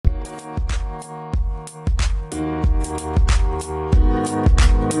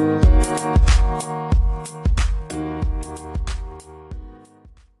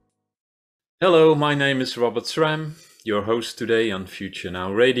Hello, my name is Robert Sram, your host today on Future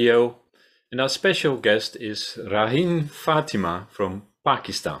Now Radio, and our special guest is Raheen Fatima from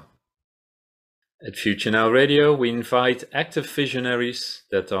Pakistan. At Future Now Radio, we invite active visionaries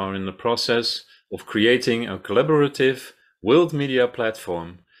that are in the process of creating a collaborative world media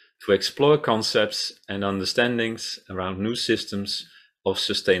platform to explore concepts and understandings around new systems of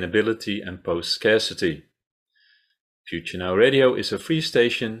sustainability and post-scarcity. Future Now Radio is a free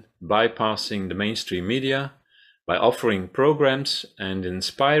station bypassing the mainstream media by offering programs and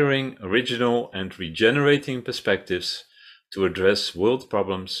inspiring original and regenerating perspectives to address world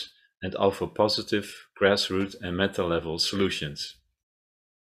problems and offer positive grassroots and meta-level solutions.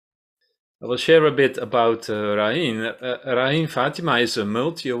 I will share a bit about Raheen. Raheen Fatima is a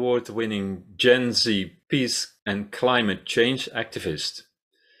multi-award winning Gen Z peace and climate change activist.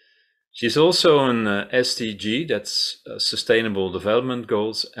 She's also an SDG, that's Sustainable Development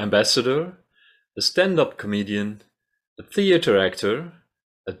Goals ambassador, a stand-up comedian, a theater actor,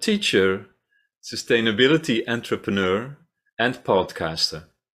 a teacher, sustainability entrepreneur, and podcaster.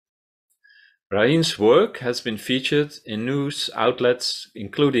 Raheen's work has been featured in news outlets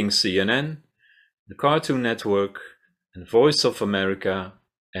including CNN, the Cartoon Network, and Voice of America,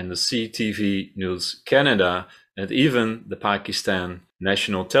 and the CTV News Canada, and even the Pakistan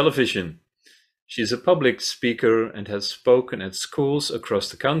National Television. She is a public speaker and has spoken at schools across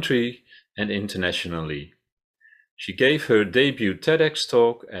the country and internationally. She gave her debut TEDx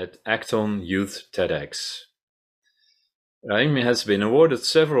talk at Acton Youth TEDx. Raheen has been awarded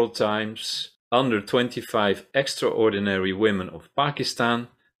several times Under 25 Extraordinary Women of Pakistan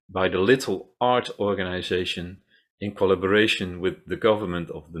by the Little Art Organization in collaboration with the government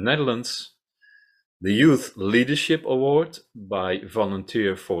of the Netherlands, the Youth Leadership Award by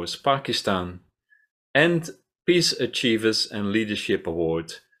Volunteer Force Pakistan, and Peace Achievers and Leadership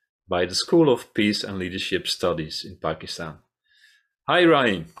Award by the School of Peace and Leadership Studies in Pakistan. Hi,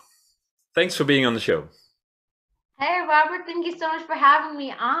 Raheen. Thanks for being on the show. Hey, Robert, thank you so much for having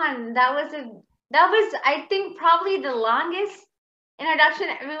me on. That was, I think, probably the longest introduction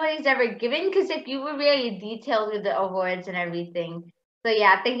everybody's ever given, because like you were really detailed with the awards and everything. So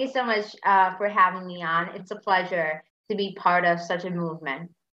yeah, thank you so much for having me on. It's a pleasure to be part of such a movement.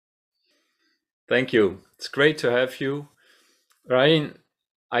 Thank you. It's great to have you. Raheen,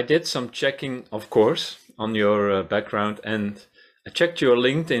 I did some checking, of course, on your background, and I checked your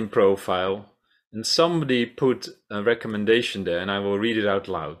LinkedIn profile, and somebody put a recommendation there, and I will read it out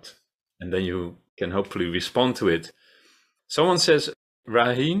loud, and then you can hopefully respond to it. Someone says,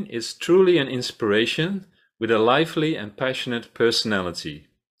 Raheen is truly an inspiration with a lively and passionate personality.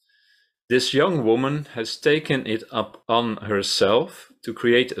 This young woman has taken it up on herself to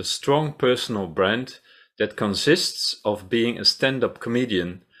create a strong personal brand that consists of being a stand-up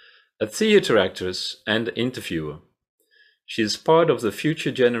comedian, a theater actress, and interviewer. She is part of the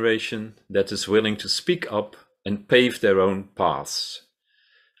future generation that is willing to speak up and pave their own paths.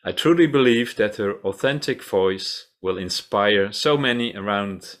 I truly believe that her authentic voice will inspire so many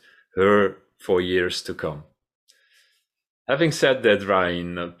around her for years to come. Having said that,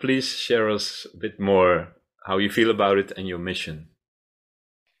 Raheen, please share us a bit more how you feel about it and your mission.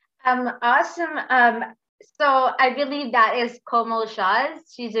 Awesome. So I believe that is Komal Shaz.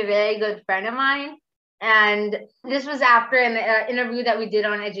 She's a very good friend of mine. And this was after an interview that we did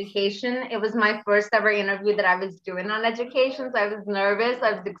on education. It was my first ever interview that I was doing on education. So I was nervous,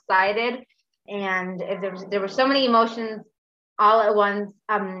 I was excited, and there were so many emotions all at once.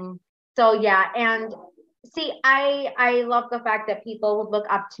 So yeah, and see, I love the fact that people would look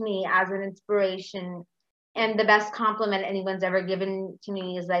up to me as an inspiration. And the best compliment anyone's ever given to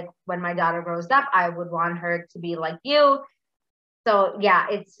me is like, when my daughter grows up, I would want her to be like you. So yeah,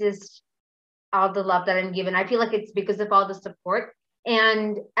 it's just all the love that I'm given. I feel like it's because of all the support.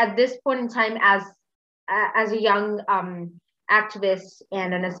 And at this point in time, as a young activist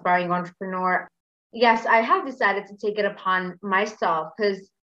and an aspiring entrepreneur, yes, I have decided to take it upon myself, because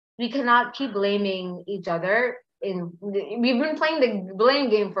we cannot keep blaming each other. We've been playing the blame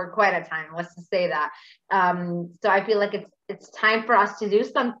game for quite a time. Let's just say that. So I feel like it's time for us to do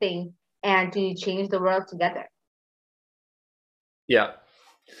something and to change the world together. Yeah,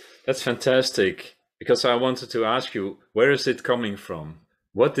 that's fantastic, because I wanted to ask you, where is it coming from?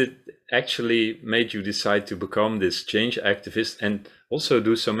 What did actually made you decide to become this change activist and also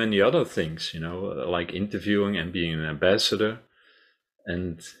do so many other things, like interviewing and being an ambassador?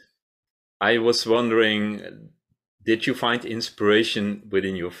 And I was wondering, did you find inspiration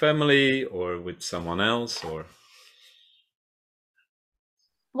within your family or with someone else, or?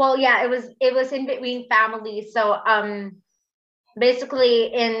 Well, yeah, it was in between families. So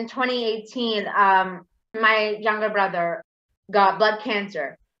basically in 2018, my younger brother got blood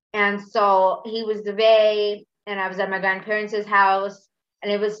cancer. And so he was away and I was at my grandparents' house.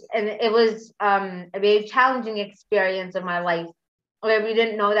 And it was a very challenging experience of my life where we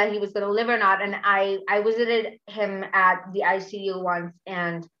didn't know that he was going to live or not. And I visited him at the ICU once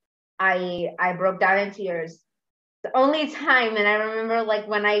and I broke down in tears. The only time, and I remember like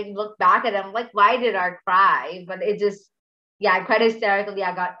when I look back at him, like, why did I cry? But it just, yeah, I cried hysterically.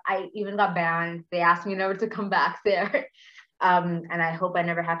 I even got banned. They asked me never to come back there. And I hope I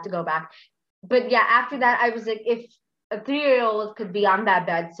never have to go back. But yeah, after that, I was like, if a 3-year-old could be on that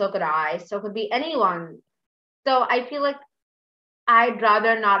bed, so could I. So could be anyone. So I feel like I'd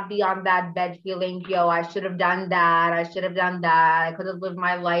rather not be on that bed feeling, yo, I should have done that. I should have done that. I could have lived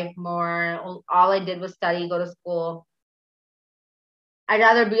my life more. All I did was study, go to school. I'd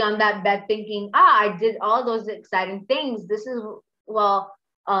rather be on that bed thinking, I did all those exciting things. This is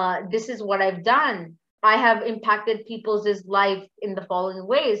what I've done. I have impacted people's life in the following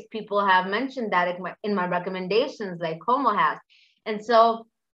ways. People have mentioned that in my recommendations, like Como has. And so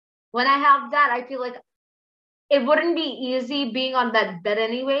when I have that, I feel like it wouldn't be easy being on that bed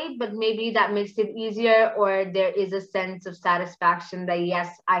anyway, but maybe that makes it easier, or there is a sense of satisfaction that,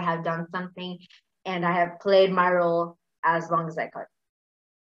 yes, I have done something and I have played my role as long as I could.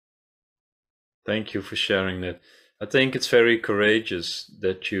 Thank you for sharing that. I think it's very courageous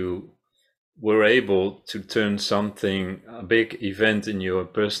that you were able to turn something, a big event in your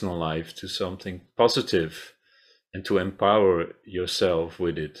personal life, to something positive and to empower yourself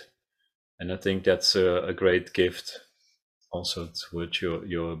with it. And I think that's a great gift also towards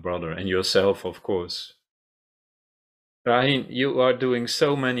your brother and yourself, of course. Raheen, you are doing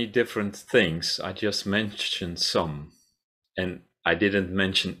so many different things. I just mentioned some, and I didn't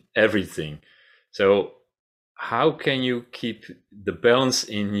mention everything. So how can you keep the balance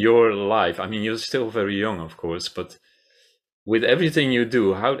in your life? I mean, you're still very young, of course, but with everything you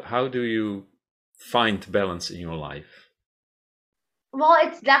do, how do you find balance in your life? Well,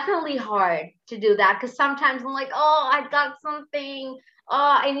 it's definitely hard to do that because sometimes I'm like, oh, I got something.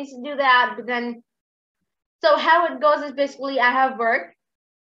 Oh, I need to do that. But then, so how it goes is basically I have work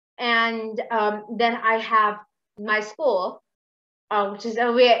and then I have my school, which is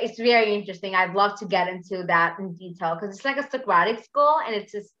it's very interesting. I'd love to get into that in detail because it's like a Socratic school and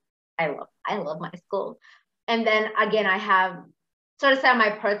it's just, I love my school. And then again, I have sort of say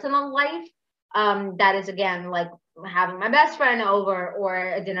my personal life. That is again like having my best friend over or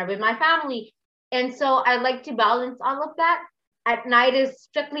a dinner with my family. And so I like to balance all of that. At night is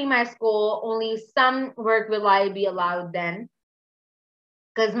strictly my school. Only some work will I be allowed then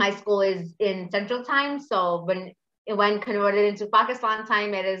because my school is in Central Time. So when converted into Pakistan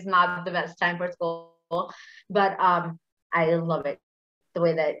time, it is not the best time for school. But I love it the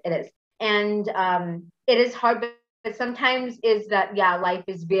way that it is. And it is hard, but sometimes is that, yeah, life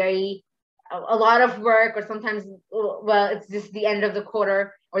is very a lot of work, or sometimes, well, it's just the end of the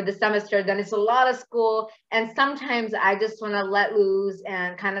quarter or the semester, then it's a lot of school. And sometimes I just want to let loose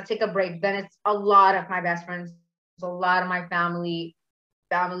and kind of take a break. Then it's a lot of my best friends, a lot of my family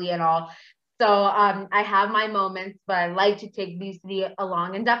and all. So I have my moments, but I like to take these three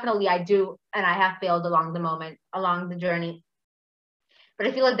along, and definitely I do, and I have failed along the journey. But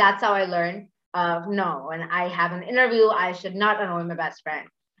I feel like that's how I learn. No, when I have an interview, I should not annoy my best friend.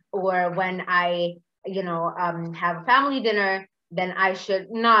 Or when I, have a family dinner, then I should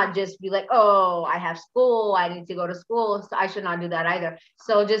not just be like, oh, I have school, I need to go to school. So I should not do that either.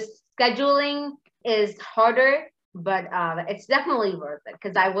 So just scheduling is harder, but it's definitely worth it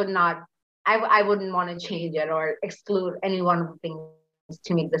because I wouldn't want to change it or exclude any one of the things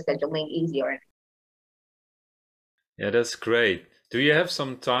to make the scheduling easier. Yeah, that's great. Do you have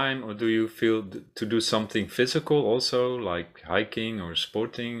some time, or do you feel to do something physical also, like hiking or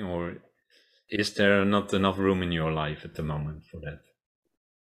sporting, or is there not enough room in your life at the moment for that?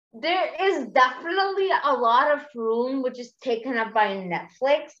 There is definitely a lot of room which is taken up by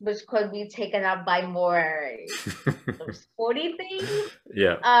Netflix, which could be taken up by more sporty things.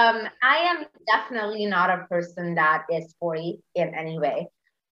 Yeah. I am definitely not a person that is sporty in any way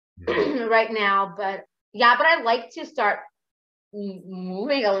right now, but yeah, but I like to start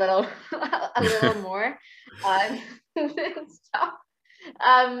moving a little more stuff.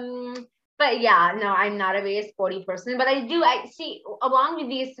 But yeah, no, I'm not a very sporty person, but I see along with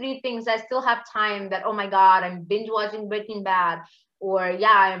these three things, I still have time that, oh my God, I'm binge watching Breaking Bad, or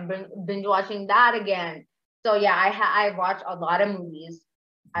yeah, I'm binge watching that again. So yeah, I watch a lot of movies.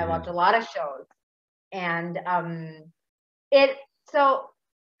 I watch a lot of shows, and it so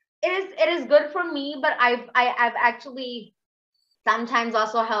it is good for me, but I've actually sometimes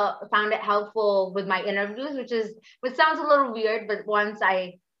also found it helpful with my interviews, which sounds a little weird, but once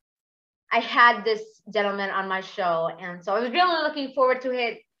I had this gentleman on my show, and so I was really looking forward to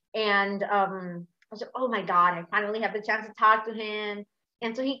it. And I was like, oh my God, I finally have the chance to talk to him.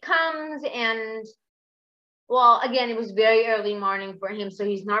 And so he comes, and well, again, it was very early morning for him, so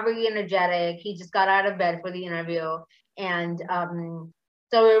he's not really energetic. He just got out of bed for the interview. And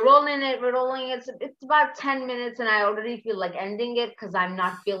so we're rolling it, it's about 10 minutes, and I already feel like ending it because I'm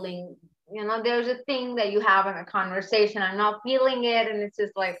not feeling, there's a thing that you have in a conversation. I'm not feeling it, and it's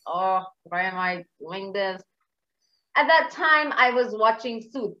just like, oh, why am I doing this? At that time, I was watching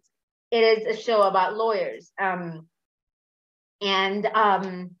Suits. It is a show about lawyers. So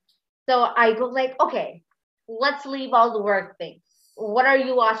I go like, okay, let's leave all the work things. What are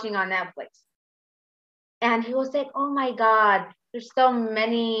you watching on Netflix? And he was like, oh my God, there's so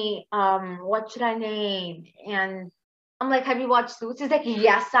many. What should I name? And I'm like, have you watched Suits? He's like,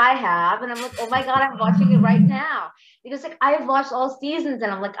 yes, I have. And I'm like, oh my God, I'm watching it right now. Because like, I've watched all seasons,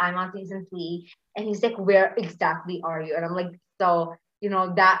 and I'm like, I'm on season 3. And he's like, where exactly are you? And I'm like, so,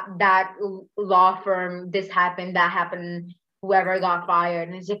 that law firm, this happened, that happened, whoever got fired.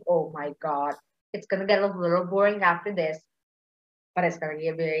 And he's like, oh my God, it's going to get a little boring after this, but it's going to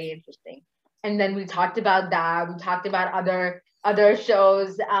get very interesting. And then we talked about that. We talked about other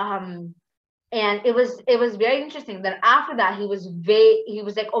shows. And it was very interesting. Then after that, he was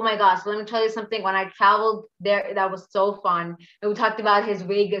like, oh my gosh, let me tell you something. When I traveled there, that was so fun. And we talked about his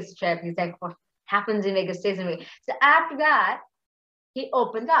Vegas trip. He's like, what happens in Vegas stays in Vegas. So after that, he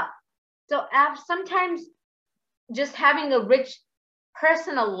opened up. So sometimes just having a rich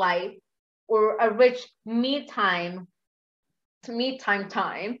personal life or a rich me time, I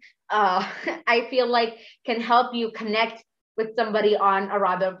feel like can help you connect with somebody on a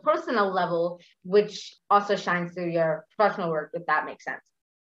rather personal level, which also shines through your professional work, if that makes sense.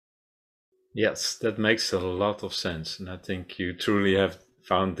 Yes, that makes a lot of sense. And I think you truly have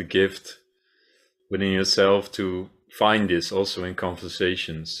found the gift within yourself to find this also in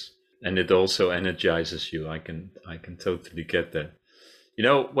conversations. And it also energizes you. I can totally get that.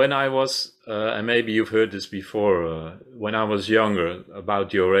 When I was, and maybe you've heard this before, when I was younger,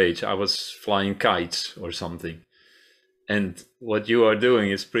 about your age, I was flying kites or something. And what you are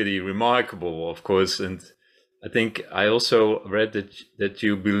doing is pretty remarkable, of course. And I think I also read that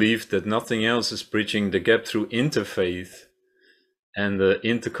you believe that nothing else is bridging the gap through interfaith and the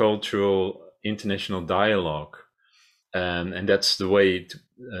intercultural international dialogue. And that's the way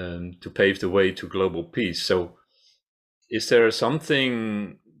to pave the way to global peace. So is there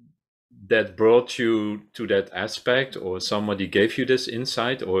something that brought you to that aspect, or somebody gave you this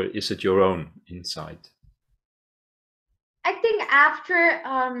insight, or is it your own insight? I think after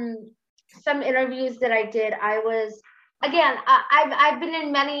some interviews that I did, I was, again, I've been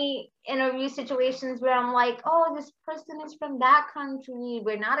in many interview situations where I'm like, oh, this person is from that country.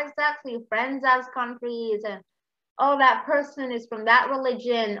 We're not exactly friends as countries. And oh, that person is from that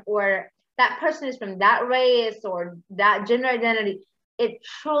religion, or that person is from that race or that gender identity. It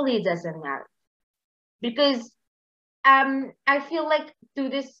truly doesn't matter. Because I feel like through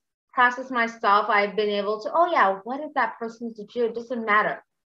this process myself, I've been able to, oh yeah, what if that person's a Jew? It doesn't matter.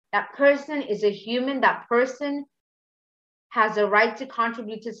 That person is a human. That person has a right to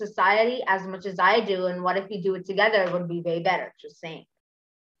contribute to society as much as I do. And what if we do it together? It would be way better, just saying.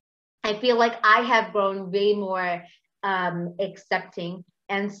 I feel like I have grown way more accepting,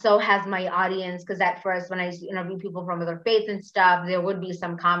 and so has my audience. Because at first, when I used to interview people from other faiths and stuff, there would be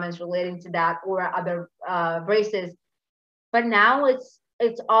some comments relating to that or other races. But now it's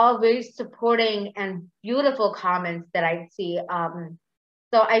all very supporting and beautiful comments that I see.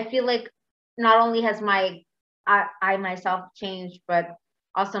 So I feel like not only has I myself changed, but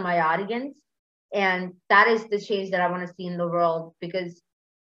also my audience, and that is the change that I want to see in the world. Because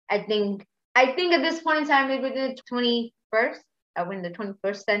I think at this point in time, maybe in the 21st, in the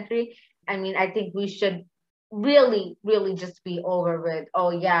 21st century, I mean, I think we should really, really just be over with,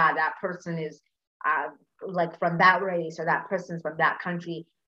 oh yeah, that person is like from that race, or that person's from that country.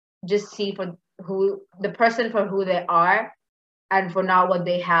 Just see for the person for who they are, and for not what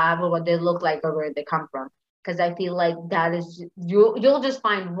they have or what they look like or where they come from. Because I feel like that is, you'll just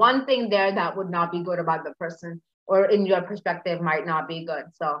find one thing there that would not be good about the person, or in your perspective might not be good.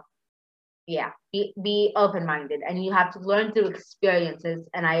 So yeah, be open-minded, and you have to learn through experiences.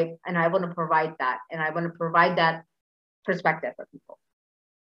 And I want to provide that, and I want to provide that perspective for people.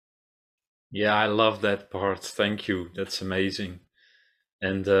 Yeah, I love that part. Thank you. That's amazing.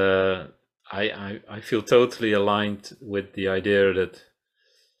 And I feel totally aligned with the idea that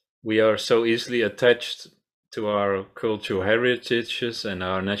we are so easily attached to our cultural heritages and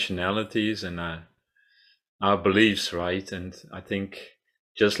our nationalities and our beliefs, right? And I think,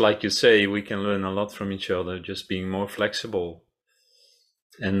 just like you say, we can learn a lot from each other, just being more flexible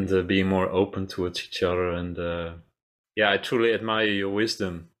and being more open towards each other. And yeah, I truly admire your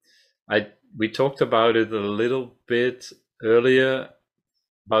wisdom. We talked about it a little bit earlier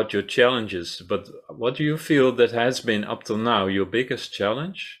about your challenges, but what do you feel that has been up till now your biggest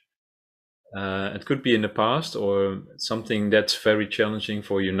challenge? It could be in the past or something that's very challenging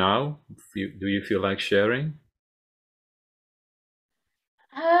for you now. Do you feel like sharing?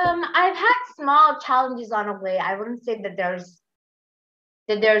 I've had small challenges on the way. I wouldn't say that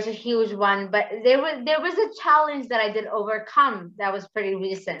there's a huge one, but there was a challenge that I did overcome that was pretty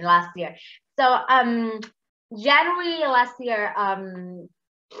recent last year. So January last year,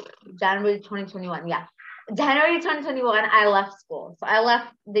 January 2021, yeah. January 2021, I left school. So I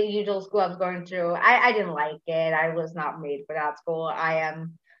left the usual school I was going through. I didn't like it. I was not made for that school.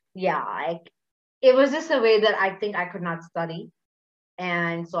 It was just a way that I think I could not study.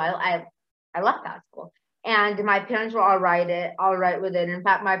 And so I left that school. And my parents were all right with it. In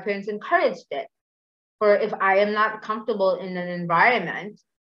fact, my parents encouraged it. For if I am not comfortable in an environment,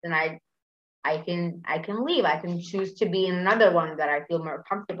 then I can leave. I can choose to be in another one that I feel more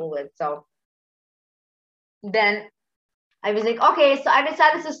comfortable with. So then I was like, okay, so I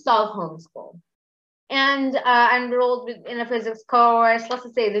decided to self-homeschool. And I enrolled in a physics course. Let's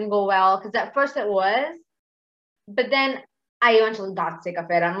just say it didn't go well, because at first it was. But then I eventually got sick of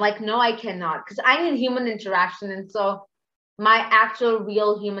it. I'm like, no, I cannot, because I need human interaction. And so my actual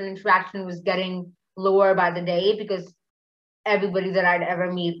real human interaction was getting lower by the day, because everybody that I'd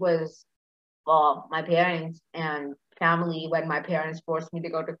ever meet was, well, my parents and family, when my parents forced me to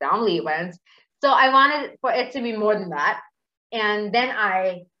go to family events. So I wanted for it to be more than that. And then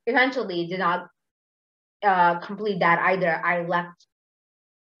I eventually did not complete that either. I left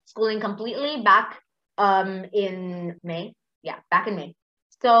schooling completely back in May. Yeah, back in May.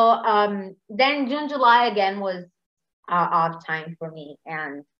 So then June, July again was off time for me.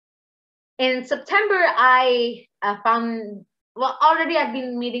 And in September, I found, well, already I've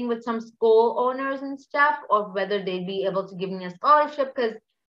been meeting with some school owners and stuff of whether they'd be able to give me a scholarship, because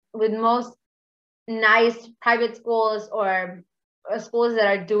with most nice private schools or schools that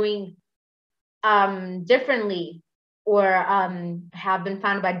are doing differently or have been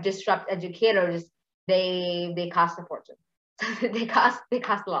founded by disrupt educators, they cost a fortune. they cost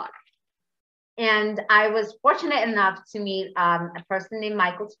a lot. And I was fortunate enough to meet a person named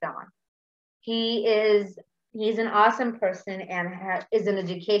Michael Stone. He's an awesome person and is an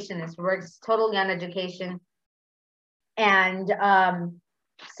educationist, works totally on education. And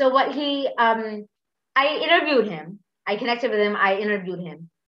so what I interviewed him. I connected with him. I interviewed him.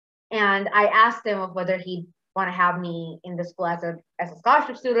 And I asked him of whether he'd want to have me in the school as a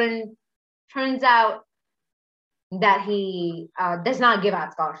scholarship student. Turns out that he does not give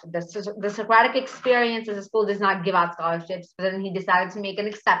out scholarships. The Socratic Experience as a school does not give out scholarships, but then he decided to make an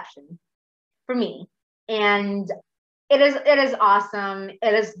exception for me. And it is awesome.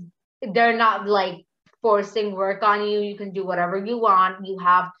 They're not like forcing work on you. You can do whatever you want. You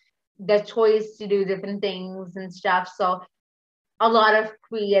have the choice to do different things and stuff. So a lot of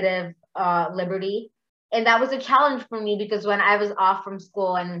creative liberty. And that was a challenge for me, because when I was off from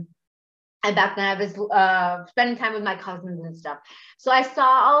school and back then I was spending time with my cousins and stuff. So I saw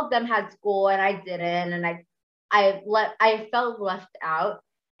all of them had school and I didn't. And I felt left out.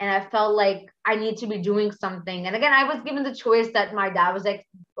 And I felt like I need to be doing something. And again, I was given the choice that my dad was like,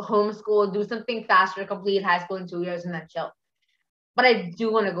 homeschool, do something faster, complete high school in 2 years and then chill. But I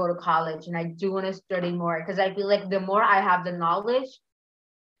do want to go to college and I do want to study more, because I feel like the more I have the knowledge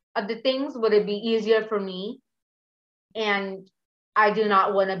of the things, would it be easier for me? And I do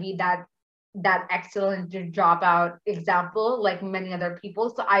not want to be that excellent dropout example like many other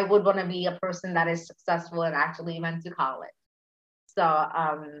people. So I would want to be a person that is successful and actually went to college. So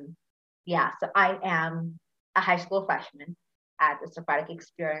yeah, so I am a high school freshman at the Socratic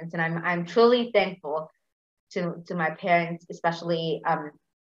Experience, and I'm truly thankful to my parents, especially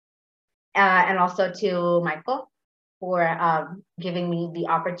and also to Michael for giving me the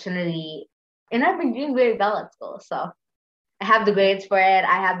opportunity. And I've been doing very well at school, so I have the grades for it.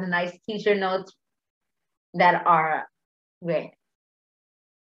 I have the nice teacher notes that are great.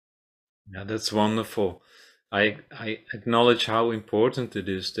 Yeah, that's wonderful. I acknowledge how important it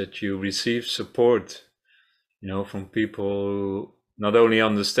is that you receive support, from people who not only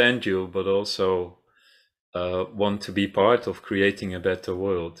understand you, but also want to be part of creating a better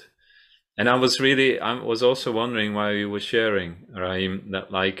world. And I was also wondering while you were sharing, Rahim, that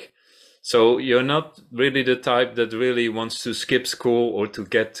like So you're not really the type that really wants to skip school or to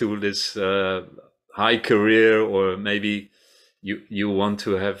get to this high career, or maybe you want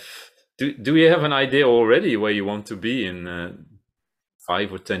to have. Do you have an idea already where you want to be in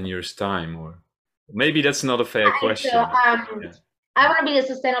 5 or 10 years time, or maybe that's not a fair So question? Yeah. I want to be a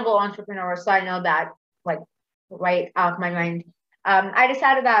sustainable entrepreneur, so I know that like right out of my mind. I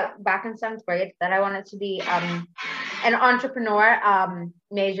decided that back in 7th grade that I wanted to be an entrepreneur,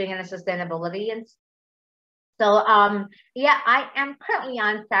 majoring in sustainability, and so yeah, I am currently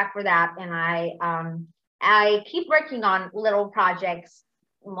on track for that, and I keep working on little projects.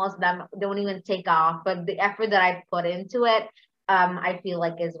 Most of them don't even take off, but the effort that I put into it, I feel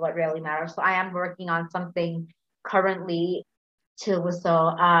like is what really matters. So I am working on something currently too.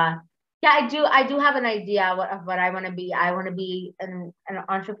 So yeah, I do have an idea of what I want to be. I want to be an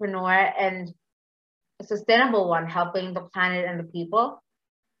entrepreneur, and a sustainable one, helping the planet and the people.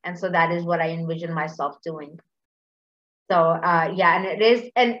 And so that is what I envision myself doing. So yeah, and it is,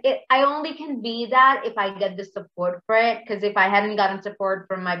 and I only can be that if I get the support for it. Because if I hadn't gotten support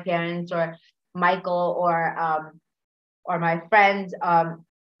from my parents or Michael or my friends,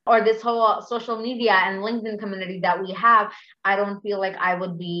 or this whole social media and LinkedIn community that we have, I don't feel like I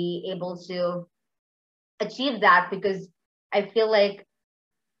would be able to achieve that, because I feel like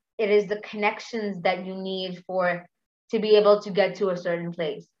it is the connections that you need for to be able to get to a certain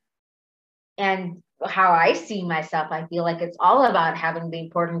place. And how I see myself, I feel like it's all about having the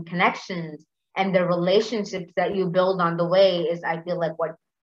important connections, and the relationships that you build on the way is, I feel like, what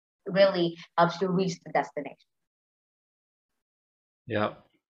really helps you reach the destination. Yeah,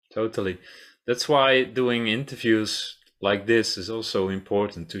 totally. That's why doing interviews like this is also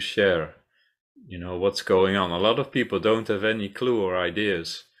important to share, what's going on. A lot of people don't have any clue or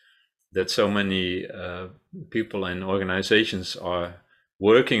ideas that so many people and organizations are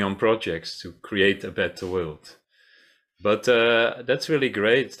working on projects to create a better world. But that's really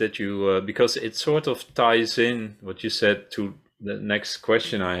great that you, because it sort of ties in what you said to the next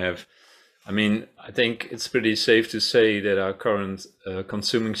question I have. I mean, I think it's pretty safe to say that our current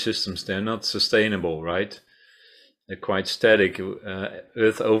consuming systems, they're not sustainable, right? They're quite static.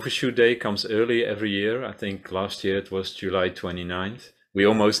 Earth Overshoot Day comes early every year. I think last year it was July 29th. We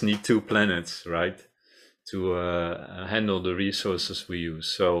almost need 2 planets, right, to handle the resources we use.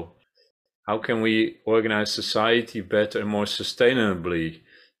 So how can we organize society better and more sustainably?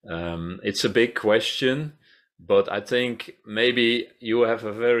 It's a big question, but I think maybe you have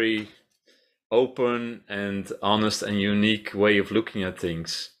a very open and honest and unique way of looking at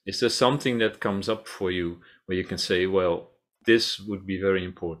things. Is there something that comes up for you where you can say, well, this would be very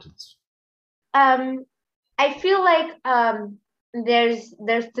important? Um, I feel like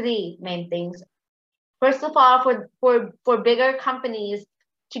there's three main things. First of all, for bigger companies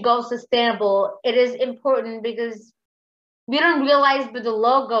to go sustainable, it is important because we don't realize, but the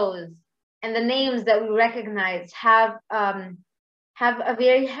logos and the names that we recognize have a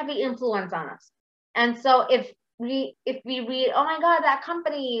very heavy influence on us. And so if we read, oh my God, that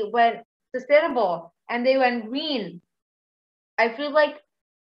company went sustainable and they went green, I feel like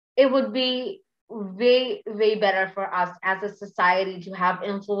it would be way, way better for us as a society to have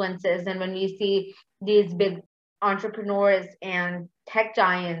influences. And when we see these big entrepreneurs and tech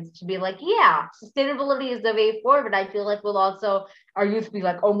giants to be like, yeah, sustainability is the way forward, I feel like we'll also, our youth be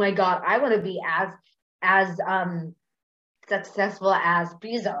like, oh my God, I want to be as successful as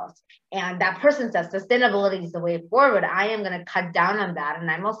Bezos. And that person says sustainability is the way forward. I am going to cut down on that. And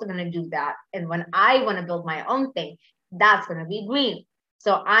I'm also going to do that. And when I want to build my own thing, that's going to be green.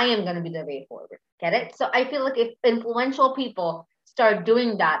 So I am going to be the way forward. Get it? So I feel like if influential people start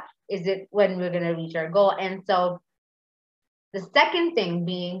doing that, is it when we're going to reach our goal? And so the second thing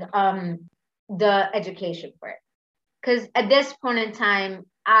being the education for it. Because at this point in time,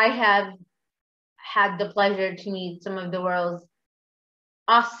 I have had the pleasure to meet some of the world's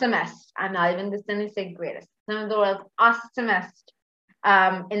awesomest, I'm not even going to say greatest, some of the world's awesomest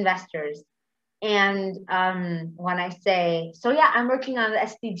investors. And when I say, so yeah, I'm working on the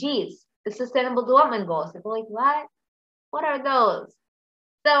SDGs, the Sustainable Development Goals, they're like, what? What are those?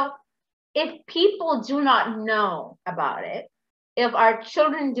 So if people do not know about it, if our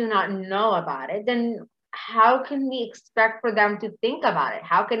children do not know about it, then how can we expect for them to think about it?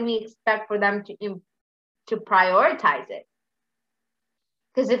 How can we expect for them to prioritize it?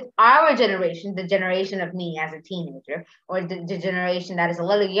 Because if our generation, the generation of me as a teenager, or the generation that is a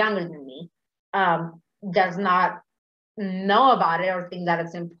little younger than me, does not know about it or think that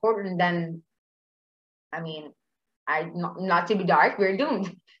it's important, then, I mean, not to be dark, we're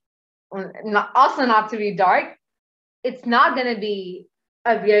doomed. Also not to be dark, it's not going to be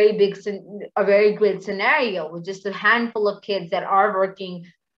a very great scenario with just a handful of kids that are working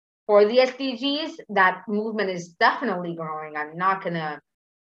for the SDGs. That movement is definitely growing. I'm not gonna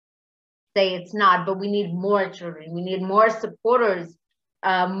say it's not, but we need more children. We need more supporters,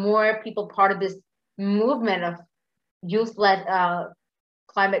 more people part of this movement of youth-led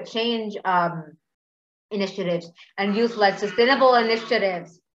climate change initiatives and youth-led sustainable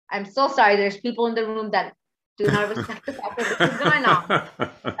initiatives. I'm so sorry. There's people in the room that do not respect the fact that this is going on.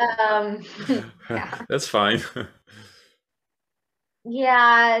 Yeah. That's fine.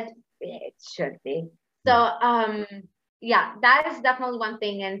 Yeah, it should be. So, yeah, that is definitely one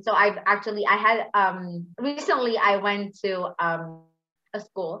thing. And so I had recently I went to a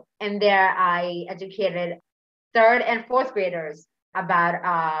school, and there I educated third and fourth graders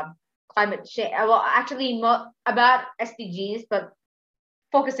about climate change. Well, actually, about SDGs, but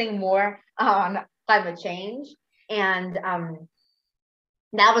focusing more on climate change. And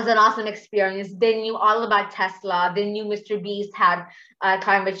that was an awesome experience. They knew all about Tesla. They knew Mr. Beast had a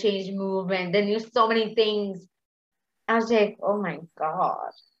climate change movement. They knew so many things. I was like, oh my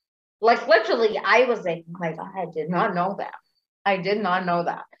God. Like literally, I was like, oh my God, I did not know that. I did not know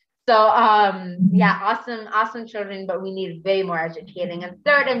that. So yeah, awesome children, but we need way more educating. And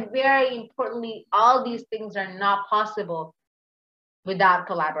third, and very importantly, all these things are not possible without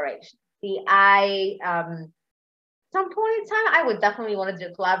collaboration. See, some point in time, I would definitely want to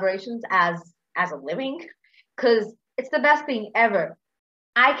do collaborations as a living, because it's the best thing ever.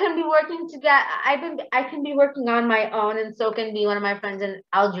 I can be working together. I can be working on my own, and so can be one of my friends in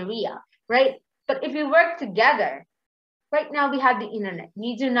Algeria, right? But if we work together, right now we have the internet.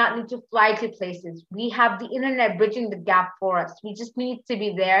 We do not need to fly to places. We have the internet bridging the gap for us. We just need to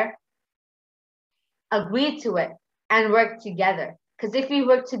be there, agree to it, and work together. Because if we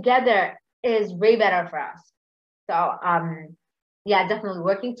work together, it is way better for us. So yeah, definitely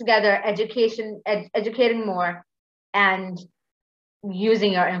working together, educating more, and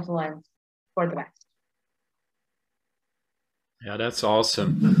using our influence for the best. Yeah, that's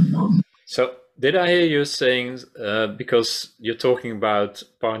awesome. So did I hear you saying, because you're talking about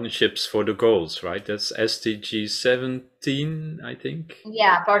partnerships for the goals, right? That's SDG 17, I think.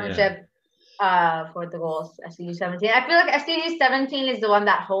 Yeah, partnership for the goals, SDG 17. I feel like SDG 17 is the one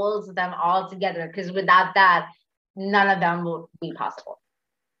that holds them all together, because without that, none of them would be possible.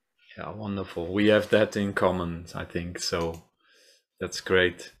 Yeah, wonderful. We have that in common, I think. So that's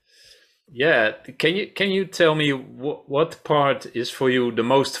great. Yeah, can you tell me what part is for you the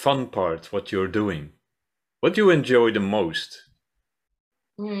most fun part? What you're doing, what do you enjoy the most?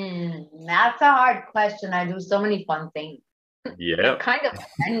 That's a hard question. I do so many fun things. Yeah, I'm kind of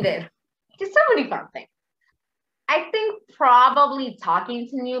offended. Just so many fun things. I think probably talking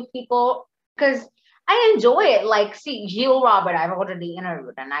to new people, because I enjoy it. Like, see, you, Robert, I've already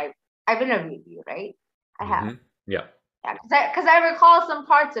interviewed, and I've interviewed you, right? I have. Yeah. Yeah, because I recall some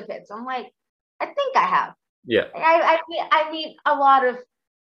parts of it. So I'm like, I think I have. Yeah. I meet a lot of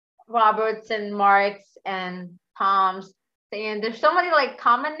Roberts and Marks and Toms, and there's so many like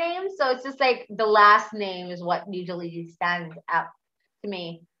common names. So it's just like the last name is what usually stands out to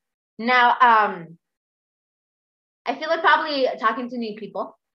me. Now, I feel like probably talking to new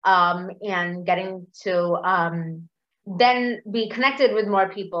people, and getting to then be connected with more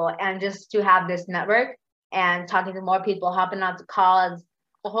people, and just to have this network and talking to more people, hopping out to college,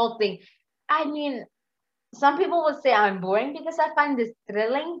 the whole thing. I mean, some people would say I'm boring because I find this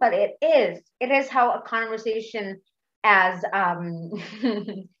thrilling, but it is how a conversation, as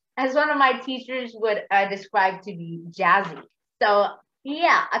as one of my teachers would describe, to be jazzy. So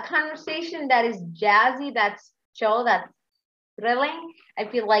yeah, a conversation that is jazzy, that's chill, that's thrilling, I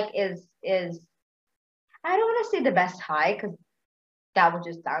feel like is I don't want to say the best high, because that would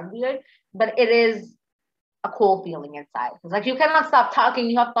just sound weird, but it is a cool feeling inside. It's like you cannot stop talking,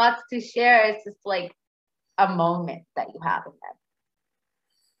 you have thoughts to share. It's just like a moment that you have in that.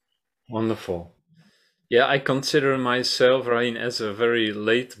 Wonderful. Yeah, I consider myself, Ryan, as a very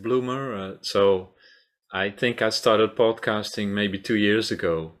late bloomer. So I think I started podcasting maybe 2 years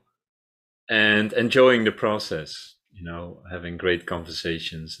ago, and enjoying the process, having great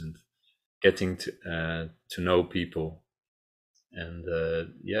conversations and getting to know people. And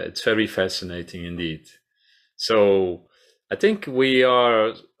yeah, it's very fascinating indeed. So I think we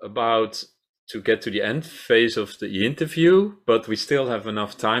are about to get to the end phase of the interview, but we still have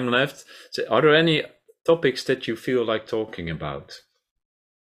enough time left. So are there any topics that you feel like talking about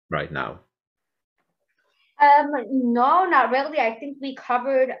right now? No, not really. I think we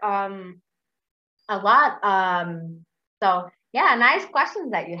covered a lot. So yeah, nice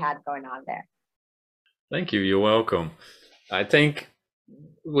questions that you had going on there. Thank you. You're welcome. I think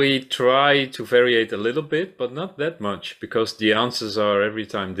We try to variate a little bit, but not that much, because the answers are every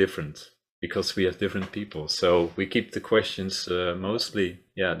time different, because we have different people. So we keep the questions mostly,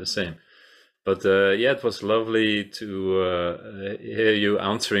 the same. But it was lovely to hear you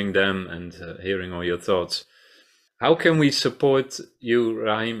answering them and hearing all your thoughts. How can we support you,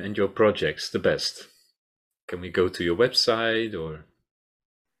 Rahim, and your projects the best? Can we go to your website or?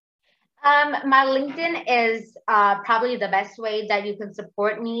 My LinkedIn is probably the best way that you can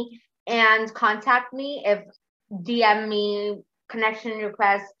support me and contact me. If DM me, connection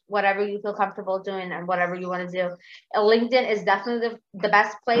request, whatever you feel comfortable doing and whatever you want to do. LinkedIn is definitely the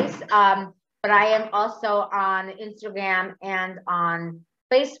best place. But I am also on Instagram and on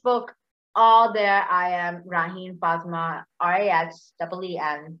Facebook. All there I am Raheen Fatima, RAHEEN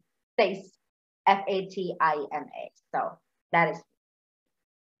space FATIMA. So that is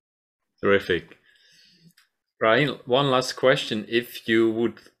Terrific. Raheen, one last question. If you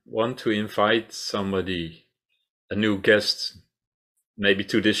would want to invite somebody, a new guest, maybe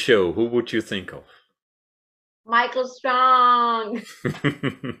to this show, who would you think of? Michael Strong.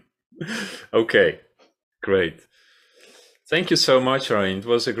 Okay, great. Thank you so much, Raheen. It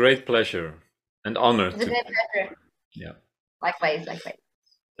was a great pleasure and honor. It's a great pleasure. Yeah. Likewise.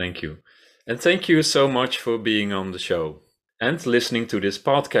 Thank you. And thank you so much for being on the show and listening to this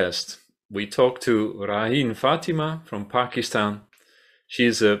podcast. We talked to Raheen Fatima from Pakistan. She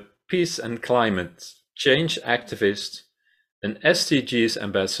is a peace and climate change activist, an SDGs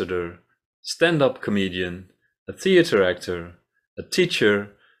ambassador, stand-up comedian, a theater actor, a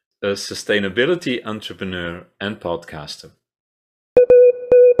teacher, a sustainability entrepreneur, and podcaster.